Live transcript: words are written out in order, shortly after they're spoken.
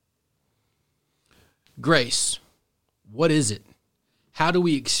Grace. What is it? How do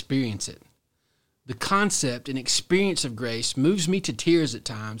we experience it? The concept and experience of grace moves me to tears at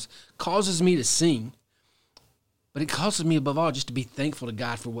times, causes me to sing, but it causes me above all just to be thankful to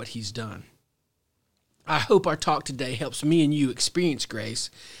God for what he's done. I hope our talk today helps me and you experience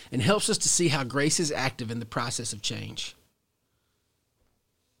grace and helps us to see how grace is active in the process of change.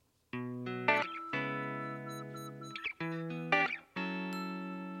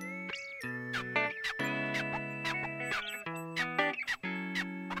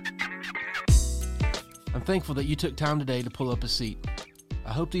 I'm thankful that you took time today to pull up a seat.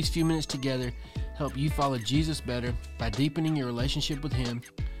 I hope these few minutes together help you follow Jesus better by deepening your relationship with him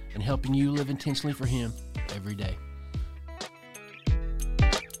and helping you live intentionally for him every day.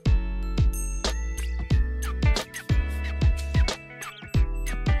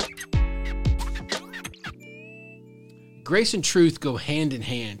 Grace and truth go hand in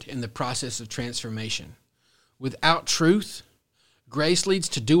hand in the process of transformation. Without truth, grace leads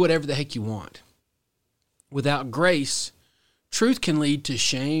to do whatever the heck you want. Without grace, truth can lead to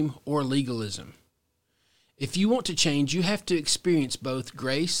shame or legalism. If you want to change, you have to experience both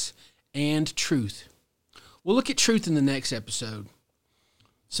grace and truth. We'll look at truth in the next episode.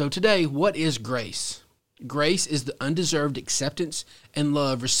 So today, what is grace? Grace is the undeserved acceptance and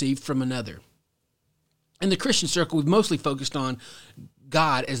love received from another. In the Christian circle, we've mostly focused on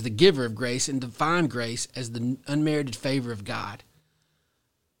God as the giver of grace and define grace as the unmerited favor of God.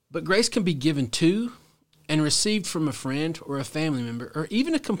 But grace can be given to and received from a friend or a family member or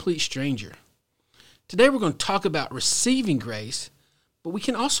even a complete stranger. Today we're going to talk about receiving grace, but we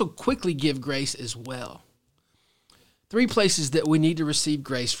can also quickly give grace as well. 3 places that we need to receive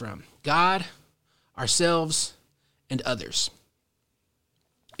grace from: God, ourselves, and others.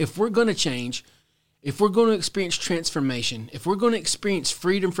 If we're going to change, if we're going to experience transformation, if we're going to experience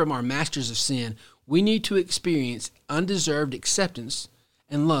freedom from our masters of sin, we need to experience undeserved acceptance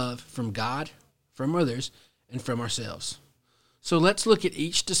and love from God, from others, and from ourselves. So let's look at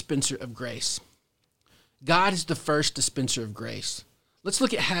each dispenser of grace. God is the first dispenser of grace. Let's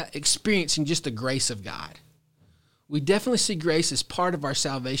look at experiencing just the grace of God. We definitely see grace as part of our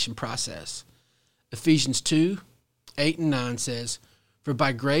salvation process. Ephesians 2:8-9 says, "For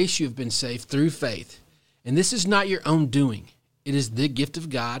by grace you have been saved through faith, and this is not your own doing. It is the gift of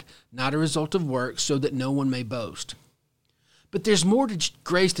God, not a result of works, so that no one may boast." But there's more to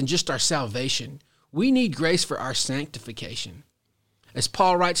grace than just our salvation. We need grace for our sanctification. As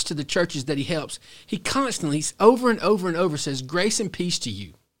Paul writes to the churches that he helps, he constantly, over and over and over, says, "Grace and peace to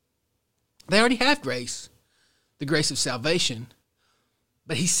you." They already have grace, the grace of salvation,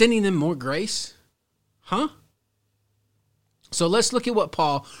 but he's sending them more grace? So let's look at what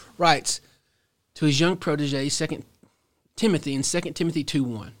Paul writes to his young protege, Timothy, in 2 Timothy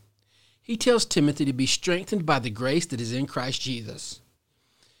 2:1. He tells Timothy to be strengthened by the grace that is in Christ Jesus.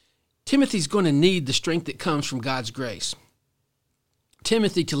 Timothy's going to need the strength that comes from God's grace.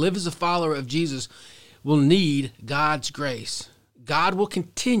 Timothy, to live as a follower of Jesus, will need God's grace. God will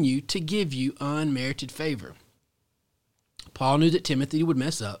continue to give you unmerited favor. Paul knew that Timothy would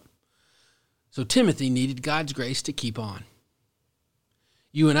mess up, so Timothy needed God's grace to keep on.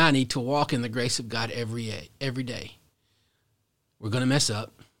 You and I need to walk in the grace of God every day. We're going to mess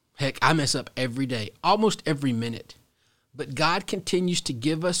up. Heck, I mess up every day, almost every minute. But God continues to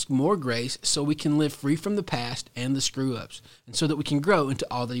give us more grace so we can live free from the past and the screw-ups, and so that we can grow into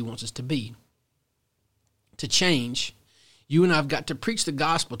all that he wants us to be. To change, you and I have got to preach the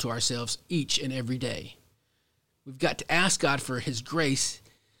gospel to ourselves each and every day. We've got to ask God for his grace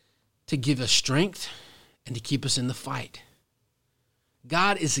to give us strength and to keep us in the fight.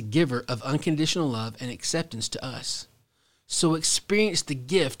 God is a giver of unconditional love and acceptance to us. So experience the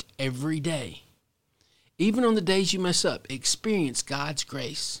gift every day. Even on the days you mess up, experience God's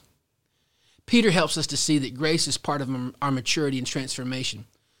grace. Peter helps us to see that grace is part of our maturity and transformation.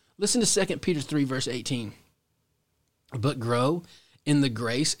 Listen to 2 Peter 3, verse 18. "But grow in the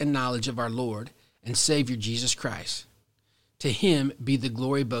grace and knowledge of our Lord and Savior Jesus Christ. To him be the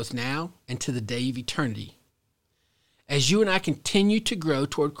glory both now and to the day of eternity." As you and I continue to grow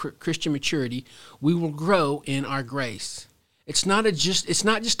toward Christian maturity, we will grow in our grace. It's not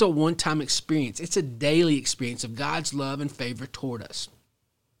just a one-time experience. It's a daily experience of God's love and favor toward us.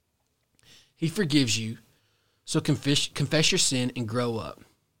 He forgives you, so confess your sin and grow up.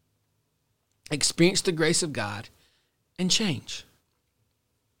 Experience the grace of God and change.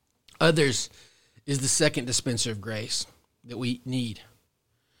 Others is the second dispenser of grace that we need.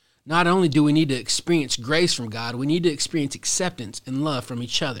 Not only do we need to experience grace from God, we need to experience acceptance and love from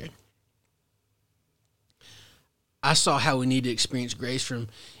each other. I saw how we need to experience grace from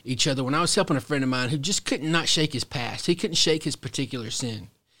each other when I was helping a friend of mine who just could not shake his past. He couldn't shake his particular sin.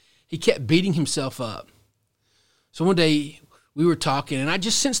 He kept beating himself up. So one day we were talking, and I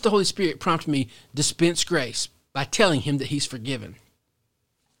just sensed the Holy Spirit prompt me, dispense grace, by telling him that he's forgiven.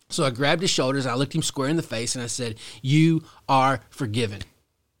 So I grabbed his shoulders, I looked him square in the face, and I said, you are forgiven.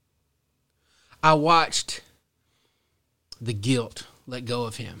 I watched the guilt let go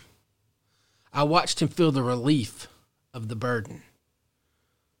of him. I watched him feel the relief of the burden.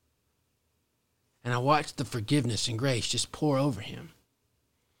 And I watched the forgiveness and grace just pour over him.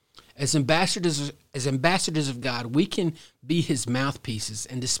 As ambassadors of God, we can be his mouthpieces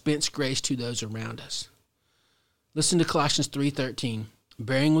and dispense grace to those around us. Listen to Colossians 3:13,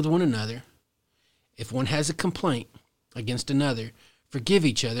 bearing with one another. If one has a complaint against another, forgive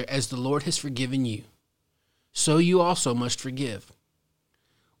each other as the Lord has forgiven you. So you also must forgive.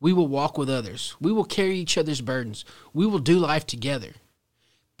 We will walk with others. We will carry each other's burdens. We will do life together.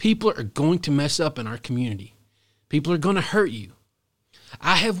 People are going to mess up in our community. People are going to hurt you.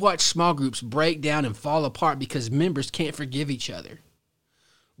 I have watched small groups break down and fall apart because members can't forgive each other.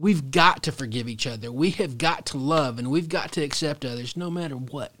 We've got to forgive each other. We have got to love, and we've got to accept others no matter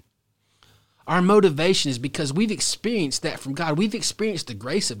what. Our motivation is because we've experienced that from God. We've experienced the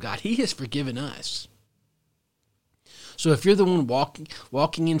grace of God. He has forgiven us. So if you're the one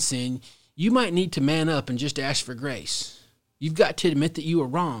walking in sin, you might need to man up and just ask for grace. You've got to admit that you are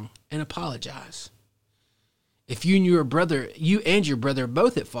wrong and apologize. If you and your brother are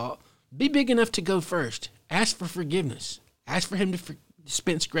both at fault, be big enough to go first. Ask for forgiveness. Ask for him to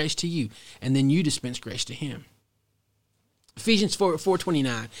dispense grace to you, and then you dispense grace to him. Ephesians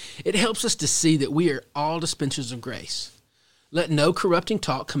 4:29, it helps us to see that we are all dispensers of grace. Let no corrupting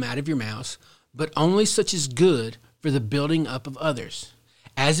talk come out of your mouths, but only such as good for the building up of others,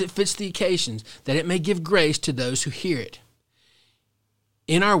 as it fits the occasions, that it may give grace to those who hear it.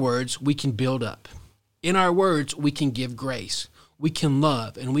 In our words, we can build up. In our words, we can give grace. We can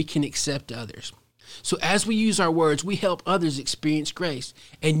love, and we can accept others. So as we use our words, we help others experience grace.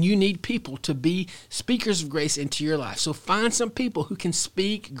 And you need people to be speakers of grace into your life. So find some people who can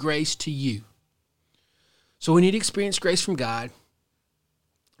speak grace to you. So we need to experience grace from God,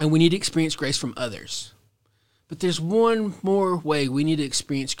 and we need to experience grace from others. But there's one more way we need to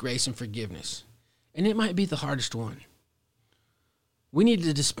experience grace and forgiveness, and it might be the hardest one. We need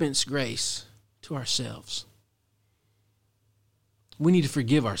to dispense grace to ourselves. We need to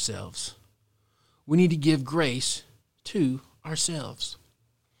forgive ourselves. We need to give grace to ourselves.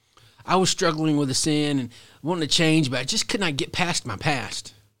 I was struggling with a sin and wanting to change, but I just could not get past my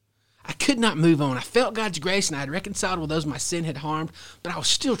past. I could not move on. I felt God's grace, and I had reconciled with those my sin had harmed, but I was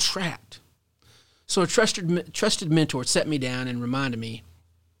still trapped. So a trusted mentor sat me down and reminded me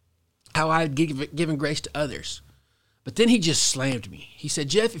how I had given grace to others. But then he just slammed me. He said,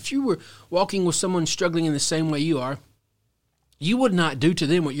 Jeff, if you were walking with someone struggling in the same way you are, you would not do to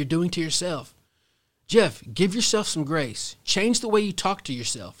them what you're doing to yourself. Jeff, give yourself some grace. Change the way you talk to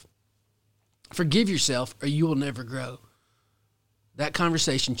yourself. Forgive yourself, or you will never grow. That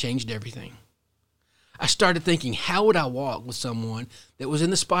conversation changed everything. I started thinking, how would I walk with someone that was in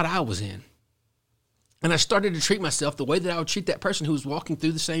the spot I was in? And I started to treat myself the way that I would treat that person who was walking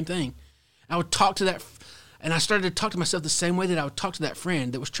through the same thing. I would talk to that, and I started to talk to myself the same way that I would talk to that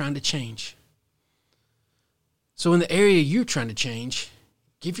friend that was trying to change. So in the area you're trying to change,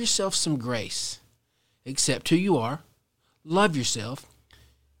 give yourself some grace. Accept who you are. Love yourself.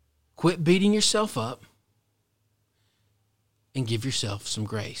 Quit beating yourself up. And give yourself some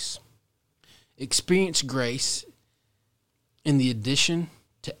grace. Experience grace in the addition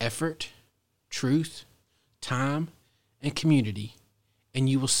to effort, truth, time, and community, and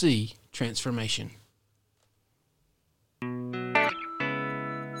you will see transformation.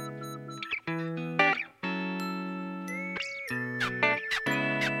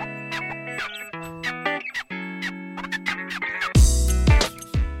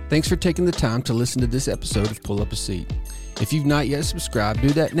 Thanks for taking the time to listen to this episode of Pull Up a Seat. If you've not yet subscribed, do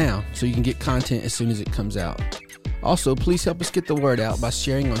that now so you can get content as soon as it comes out. Also, please help us get the word out by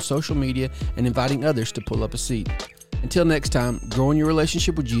sharing on social media and inviting others to pull up a seat. Until next time, grow in your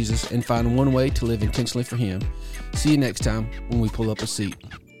relationship with Jesus and find one way to live intentionally for Him. See you next time when we pull up a seat.